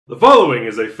The following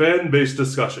is a fan-based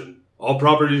discussion. All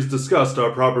properties discussed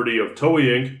are property of Toei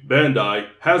Inc., Bandai,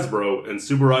 Hasbro, and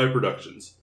Subaraya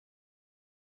Productions.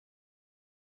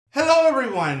 Hello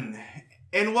everyone,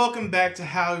 and welcome back to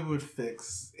How We Would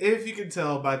Fix. If you can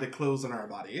tell by the clothes on our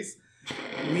bodies,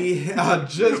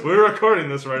 We're recording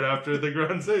this right after the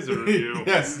Gransazer review.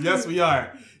 Yes we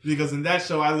are. Because in that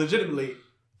show, I legitimately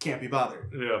can't be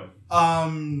bothered. Yeah.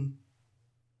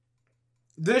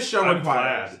 This show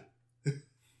requires...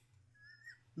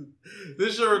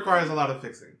 This show requires a lot of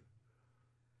fixing.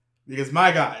 Because,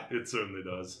 my God. It certainly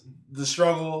does. The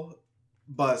struggle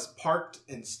bus parked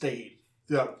and stayed.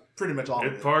 Yeah, pretty much all of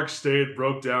it. It parked, stayed,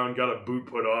 broke down, got a boot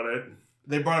put on it.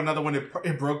 They brought another one,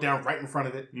 it broke down right in front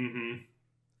of it. Mm-hmm.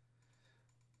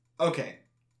 Okay.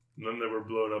 And then they were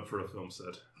blown up for a film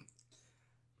set.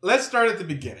 Let's start at the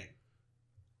beginning.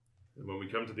 And when we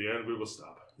come to the end, we will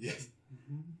stop. Yes.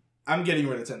 I'm getting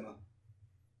rid of Tenma.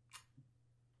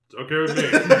 It's okay with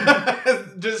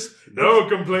me. Just no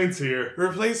complaints here.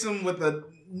 Replace him with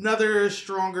another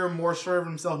stronger, more sure of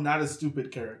himself, not a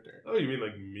stupid character. Oh, you mean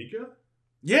like Mika?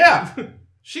 Yeah!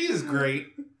 She is great.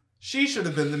 She should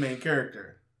have been the main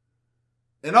character.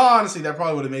 In all honesty, that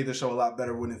probably would have made the show a lot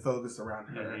better when it focused around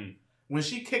her. Mm-hmm. When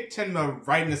she kicked Tenma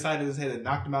right in the side of his head and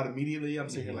knocked him out immediately, I'm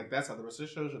sitting here like, that's how the rest of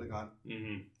the show should have gone.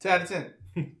 10 out of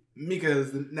 10. Mika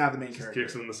is now the main character.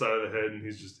 Kicks him in the side of the head and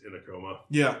he's just in a coma.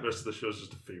 Yeah. The rest of the show is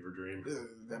just a fever dream.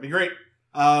 That'd be great.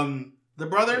 The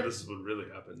brother... So this is what really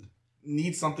happened.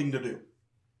 Needs something to do.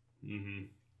 Mm-hmm.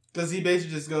 Because he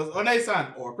basically just goes,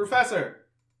 One-san, or Professor.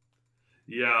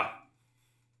 Yeah.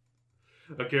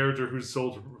 A character whose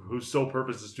sole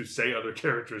purpose is to say other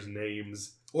characters'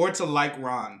 names. Or to like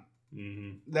Ron.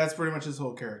 Mm-hmm. That's pretty much his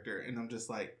whole character. And I'm just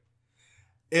like...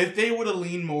 If they would have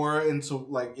leaned more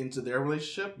into their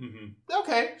relationship,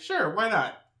 okay, sure, why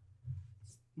not?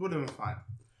 Would have been fine.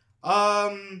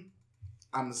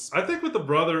 I think with the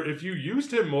brother, if you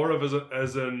used him more of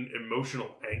as an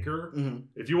emotional anchor,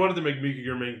 if you wanted to make Mika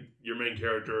your main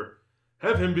character,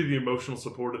 have him be the emotional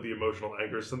support of the emotional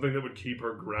anchor, something that would keep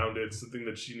her grounded, something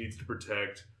that she needs to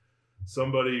protect,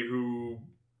 somebody who,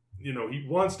 you know, he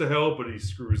wants to help but he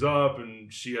screws up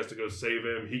and she has to go save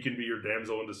him. He can be your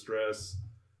damsel in distress.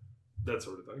 That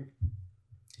sort of thing.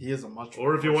 He is a much.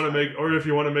 Or if you want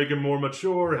to make him more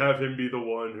mature, have him be the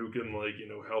one who can, like, you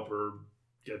know, help her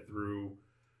get through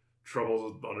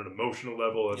troubles on an emotional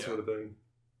level, that sort of thing.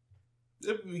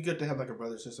 It'd be good to have like a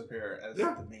brother sister pair as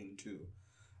the main two.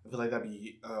 I feel like that'd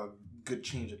be a good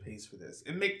change of pace for this,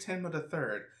 and make Tenma the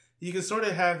third. You can sort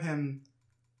of have him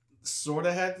sort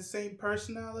of have the same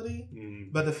personality,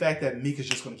 but the fact that Mika's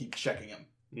just going to keep checking him.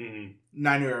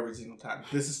 9 year every single time.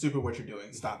 This is stupid what you're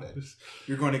doing. Stop it.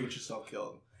 You're going to get yourself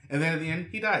killed. And then at the end,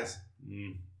 he dies.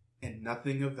 And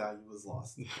nothing of value is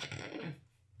lost.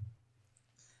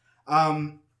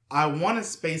 I want to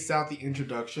space out the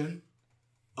introduction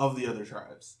of the other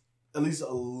tribes. At least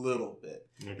a little bit.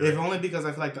 Okay. If only because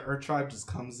I feel like the Earth tribe just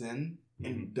comes in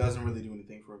and doesn't really do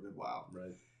anything for a good while.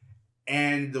 Right.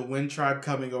 And the Wind tribe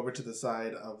coming over to the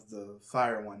side of the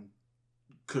Fire one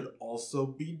could also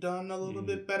be done a little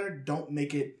bit better. Don't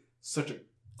make it such a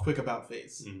quick about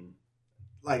face.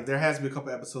 Like, there has to be a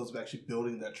couple episodes of actually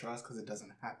building that trust because it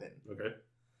doesn't happen. Okay.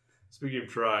 Speaking of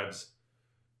tribes,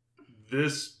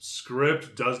 this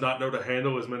script does not know to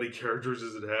handle as many characters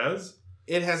as it has.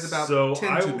 It has about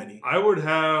 10 too many. I would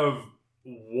have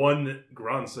one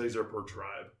Gransazer per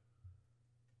tribe.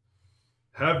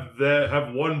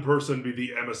 Have one person be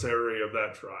the emissary of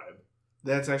that tribe.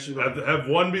 That's actually have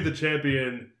one be the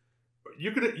champion.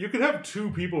 You could have two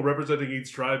people representing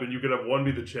each tribe, and you could have one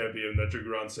be the champion, that's your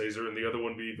Gransazer, and the other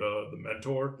one be the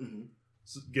mentor.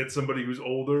 So get somebody who's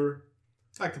older,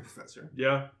 like the professor.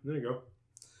 Yeah, there you go.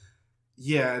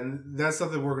 Yeah, and that's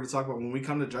something we're going to talk about when we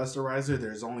come to Justerizer.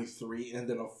 There's only 3, and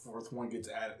then a 4th one gets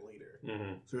added later.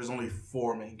 So there's only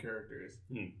 4 main characters.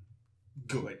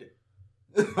 Good.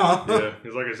 Yeah,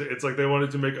 because like I said, it's like they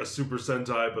wanted to make a Super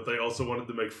Sentai, but they also wanted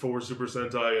to make 4 Super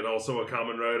Sentai and also a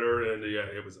Kamen Rider, and yeah,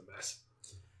 it was a mess.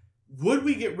 Would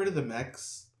we get rid of the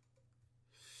mechs?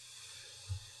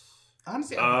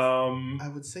 Honestly, I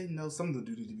would say no. Some of them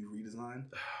do need to be redesigned.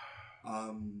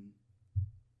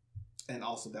 And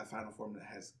also that final form that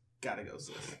has gotta go,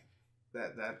 sis.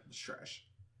 That's trash.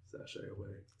 Sachet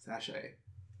away. Sachet.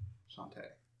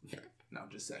 Shantae. No,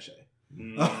 just sachet.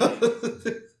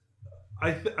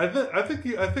 I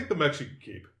think the mechs you could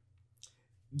keep.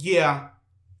 Yeah,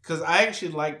 because I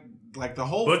actually like the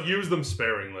whole. But use them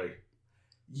sparingly.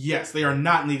 Yes, they are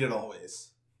not needed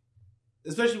always.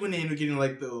 Especially when they end up getting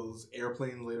like those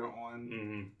airplanes later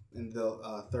on in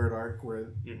the third arc,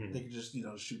 where they can just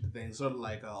shoot the thing, sort of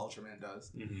like Ultraman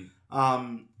does.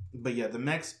 But yeah, the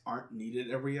mechs aren't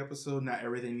needed every episode. Not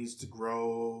everything needs to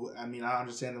grow. I mean, I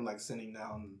understand them like sending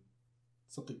down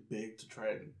something big to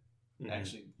try and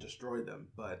actually destroy them.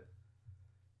 But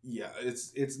yeah,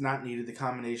 it's not needed. The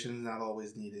combination is not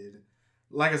always needed.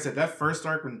 Like I said, that first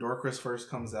arc when Dorcas first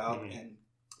comes out and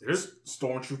there's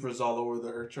stormtroopers all over the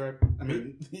Earth tribe. I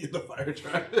mean, the Fire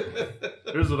tribe.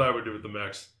 Here's what I would do with the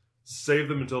mechs. Save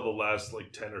them until the last,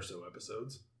 10 or so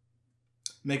episodes.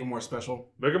 Make them more special.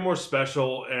 Make them more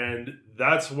special, and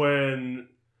that's when...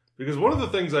 Because one of the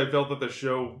things I felt that the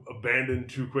show abandoned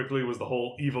too quickly was the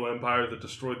whole evil empire that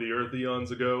destroyed the Earth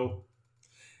eons ago.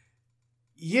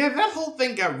 Yeah, that whole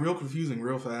thing got real confusing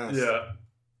real fast. Yeah.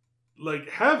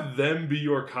 Have them be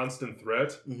your constant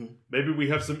threat. Maybe we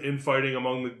have some infighting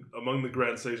among the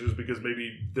Gransazers because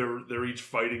maybe they're each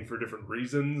fighting for different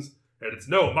reasons. And it's,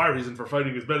 no, my reason for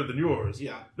fighting is better than yours.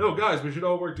 Yeah. No, guys, we should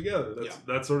all work together.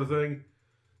 That sort of thing.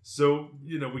 So,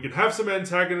 we can have some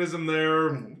antagonism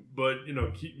there, but,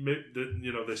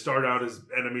 they start out as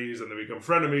enemies and they become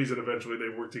frenemies and eventually they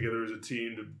work together as a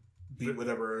team to beat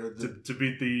whatever. To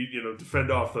beat the,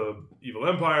 defend off the evil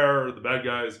empire or the bad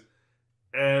guys.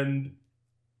 And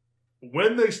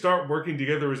when they start working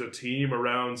together as a team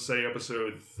around, say,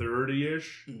 episode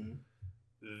 30-ish,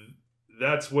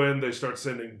 that's when they start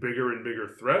sending bigger and bigger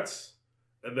threats.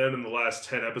 And then in the last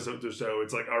 10 episodes or so,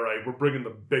 it's like, all right, we're bringing the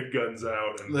big guns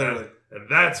out. And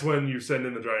that's when you send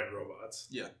in the giant robots.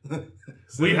 Yeah.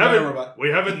 we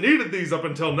haven't needed these up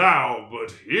until now,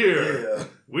 but here,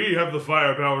 we have the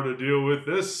firepower to deal with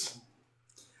this.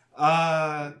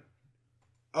 Okay,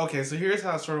 so here's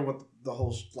how sort of what the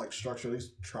whole structure, at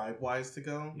least tribe-wise, to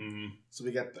go. So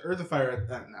we got the Earth and Fire,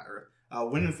 not Earth,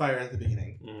 Wind and Fire at the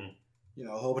beginning.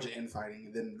 A whole bunch of infighting.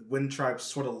 And then Wind Tribe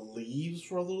sort of leaves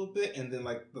for a little bit, and then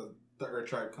the Earth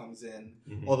Tribe comes in.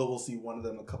 Although we'll see one of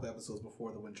them a couple episodes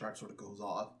before the Wind Tribe sort of goes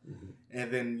off.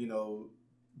 And then,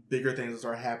 bigger things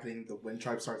start happening. The Wind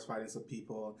Tribe starts fighting some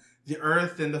people. The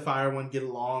Earth and the Fire one get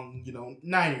along,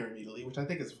 not here immediately, which I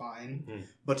think is fine.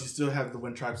 But you still have the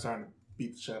Wind Tribe starting to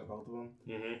beat the shit out of both of them.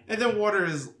 And then Water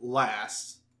is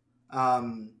last.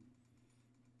 And,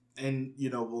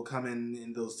 we'll come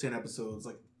in those 10 episodes,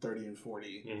 30 and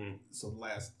 40. So the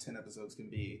last 10 episodes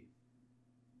can be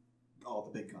all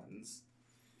the big guns.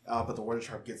 But the Water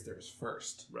Tribe gets theirs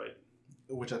first. Right.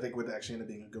 Which I think would actually end up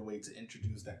being a good way to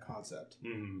introduce that concept.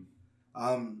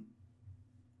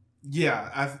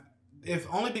 If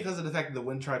only because of the fact that the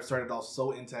Wind Tribe started off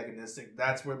so antagonistic,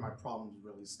 that's where my problems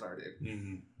really started.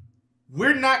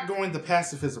 We're not going the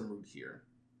pacifism route here.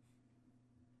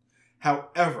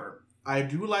 However, I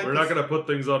do like... We're not going to put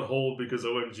things on hold because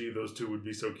OMG, those two would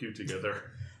be so cute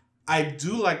together. I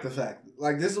do like the fact...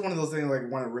 this is one of those things,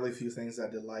 one of really few things I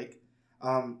did like.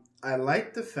 I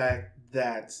like the fact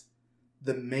that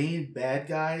the main bad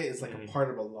guy is, a part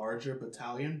of a larger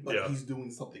battalion, but he's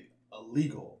doing something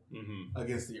illegal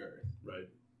against the Earth. Right.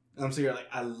 And so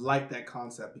I like that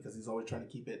concept because he's always trying to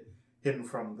keep it hidden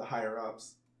from the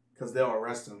higher-ups because they'll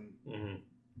arrest him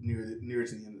near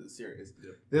to the end of the series.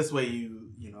 This way,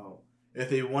 if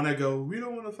they want to go, we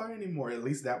don't want to fight anymore, at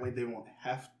least that way they won't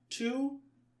have to.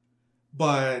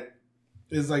 But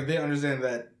it's they understand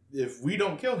that if we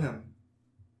don't kill him,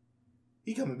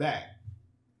 he coming back.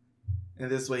 And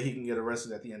this way he can get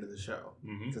arrested at the end of the show.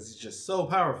 Because he's just so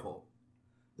powerful.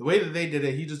 The way that they did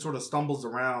it, he just sort of stumbles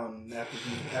around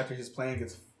after his plan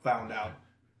gets found out.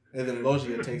 And then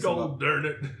Logia takes him up. Darn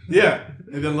it. Yeah.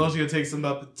 And then Logia takes him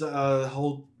up to a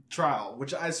whole trial,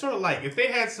 which I sort of like. If they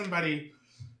had somebody...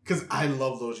 Because I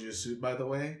love Logia's suit, by the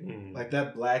way.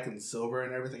 That black and silver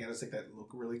and everything. I just think that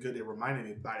looked really good. It reminded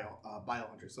me of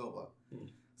Biohunter Silva.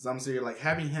 So I'm saying,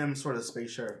 having him sort of Space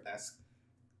Sheriff-esque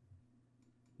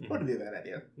wouldn't be a bad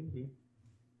idea.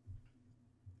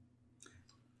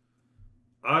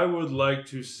 I would like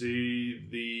to see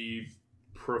the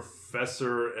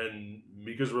Professor and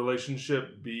Mika's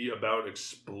relationship be about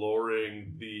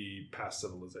exploring the past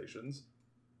civilizations.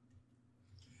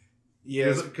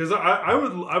 Yes, because I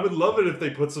would love it if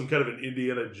they put some kind of an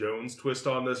Indiana Jones twist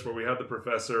on this, where we have the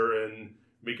Professor and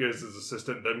Mika as his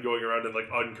assistant, them going around and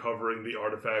uncovering the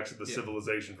artifacts of the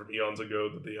civilization from eons ago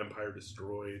that the Empire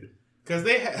destroyed. Because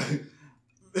they have...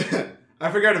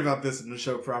 I forgot about this in the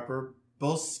show proper.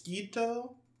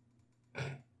 Bosquito?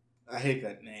 I hate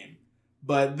that name.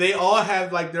 But they all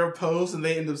have their posts and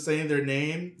they end up saying their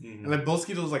name. And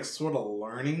Bosquito's sort of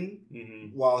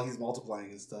learning while he's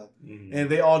multiplying and stuff. And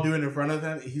they all do it in front of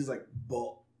him. And he's like,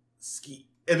 Bosquito.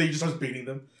 And then he just starts beating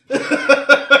them.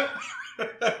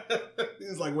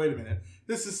 He's like, wait a minute.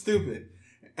 This is stupid.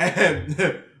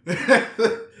 And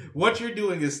what you're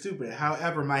doing is stupid.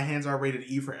 However, my hands are rated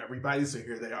E for everybody, so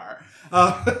here they are.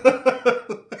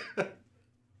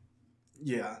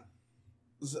 Yeah.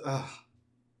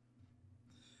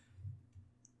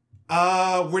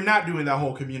 We're not doing that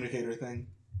whole communicator thing.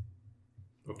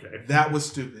 Okay. That was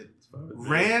stupid.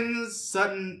 Rand's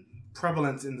sudden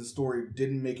prevalence in the story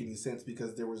didn't make any sense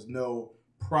because there was no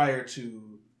prior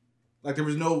to, like, there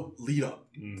was no lead up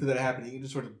to that happening. It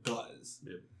just sort of does.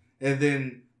 Yep. And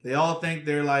then they all think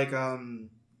they're like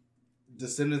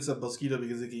descendants of Mosquito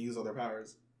because they can use all their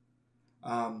powers.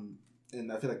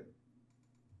 And I feel like,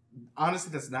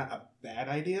 honestly, that's not a bad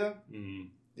idea.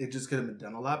 It just could have been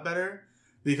done a lot better.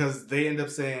 Because they end up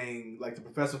saying, like, the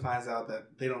professor finds out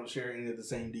that they don't share any of the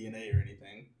same DNA or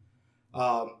anything.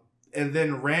 And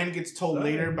then Rand gets told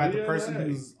later by the person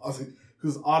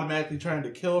who's automatically trying to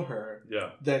kill her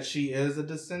that she is a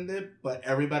descendant, but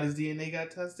everybody's DNA got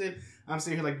tested. I'm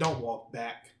sitting here like, don't walk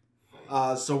back.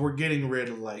 So we're getting rid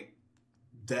of, like,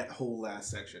 that whole last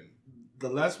section. The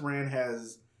less Rand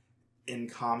has in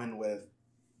common with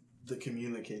the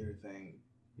communicator thing,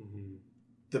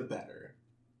 the better.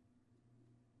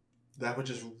 That was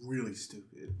just really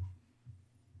stupid.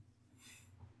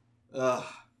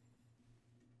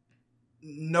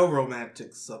 No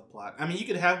romantic subplot. I mean, you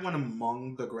could have one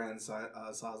among the Grandsazers.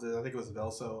 I think it was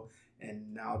Velso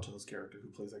and Naoto's character, who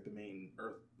plays like the main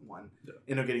Earth one,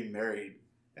 end up getting married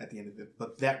at the end of it.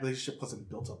 But that relationship wasn't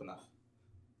built up enough.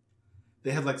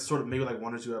 They had like sort of maybe like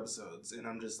 1 or 2 episodes, and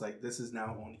I'm just like, this is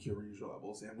now on Kyoryuger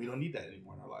levels, and we don't need that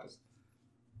anymore in our lives.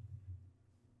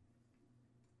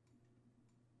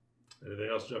 Anything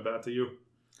else jump out to you?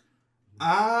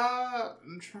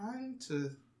 I'm trying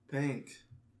to think.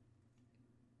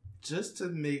 Just to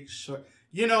make sure.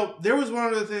 You know, there was one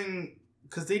other thing,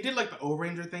 because they did like the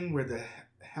O-Ranger thing where the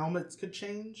helmets could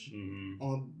change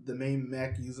on the main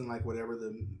mech using like whatever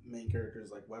the main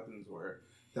character's like weapons were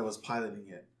that was piloting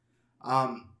it.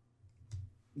 I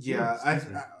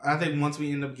think once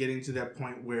we end up getting to that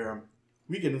point where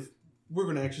we're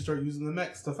going to actually start using the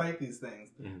mechs to fight these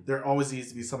things. There always needs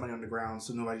to be somebody on the ground,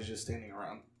 so nobody's just standing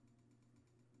around.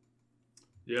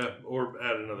 Yeah, or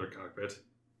add another cockpit.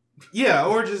 Yeah,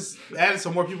 or just add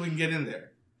some more people can get in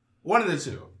there. One of the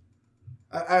two.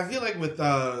 I feel like with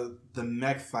the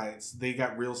mech fights, they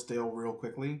got real stale real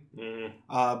quickly.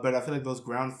 But I feel like those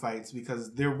ground fights,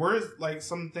 because there were like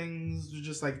some things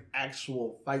just like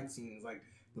actual fight scenes. Like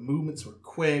the movements were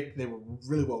quick, they were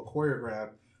really well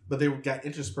choreographed. But they got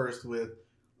interspersed with,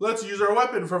 let's use our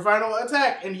weapon for final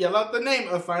attack and yell out the name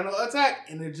of final attack.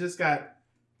 And it just got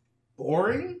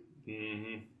boring.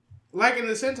 Like in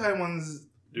the Sentai ones.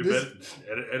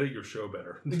 Edit your show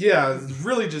better. Yeah,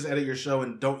 really just edit your show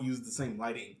and don't use the same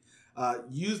lighting.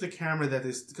 Use the camera that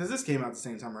is, because this came out at the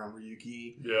same time around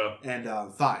Ryuki and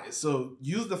Faiz. So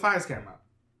use the Faiz camera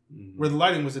where the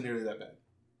lighting wasn't nearly that bad.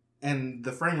 And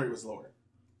the frame rate was lower.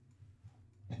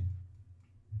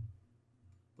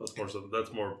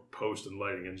 That's more post and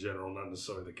lighting in general, not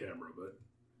necessarily the camera, but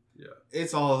yeah.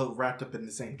 It's all wrapped up in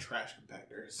the same trash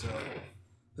compactor, so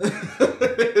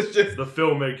it's just the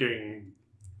filmmaking.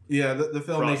 Yeah, the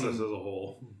filmmaking process as a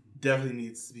whole definitely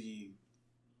needs to be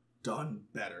done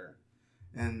better.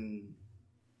 And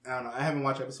I don't know, I haven't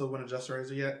watched episode 1 of Just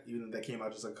Razor yet, even though that came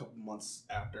out just a couple months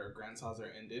after Gransazer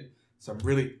ended. So I'm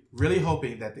really, really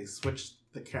hoping that they switch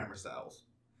the camera styles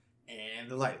and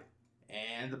the lighting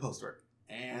and the post work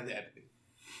and the editing.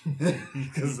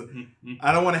 Because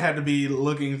I don't want to have to be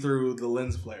looking through the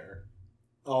lens flare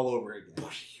all over again.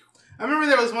 I remember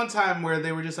there was one time where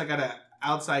they were just like at an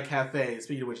outside cafe,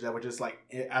 speaking of which, that were just like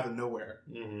out of nowhere.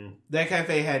 That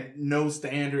cafe had no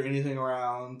stand or anything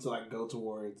around to like go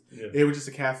towards. It was just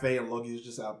a cafe and Loki was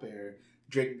just out there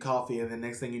drinking coffee, and then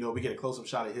next thing you know, we get a close-up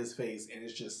shot of his face, and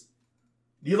it's just,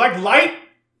 do you like light?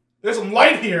 There's some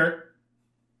light here.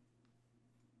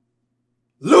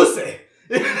 Lucy!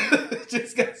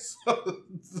 Just got so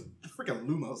freaking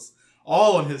Lumos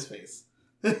all on his face.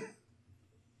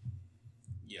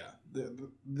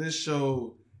 This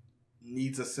show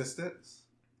needs assistance.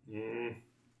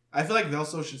 I feel like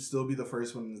Velso should still be the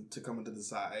first one to come into the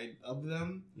side of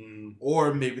them,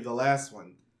 or maybe the last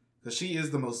one, because she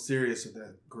is the most serious of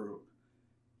that group.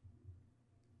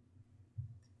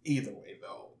 Either way,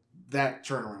 though, that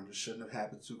turnaround just shouldn't have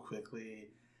happened too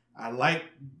quickly. I like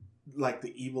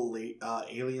the evil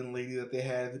alien lady that they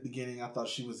had at the beginning. I thought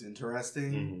she was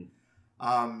interesting.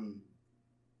 But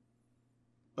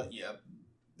yeah.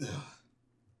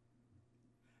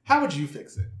 How would you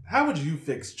fix it? How would you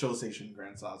fix Chouseshin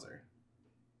Gransazer?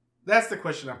 That's the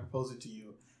question I'm proposing to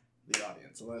you, the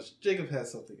audience, unless Jacob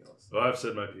has something else. Well, I've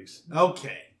said my piece.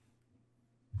 Okay.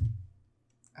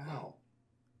 Ow.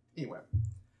 Anyway.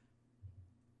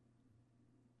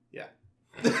 Yeah.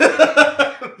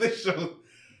 The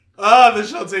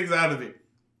show takes out of me.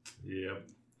 Yeah,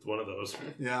 it's one of those.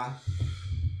 Yeah.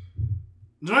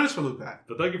 Join us for Loop Back.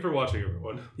 But thank you for watching,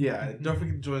 everyone. Yeah, don't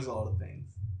forget to join us all the things.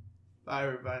 Bye,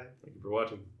 everybody. Thank you for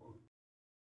watching.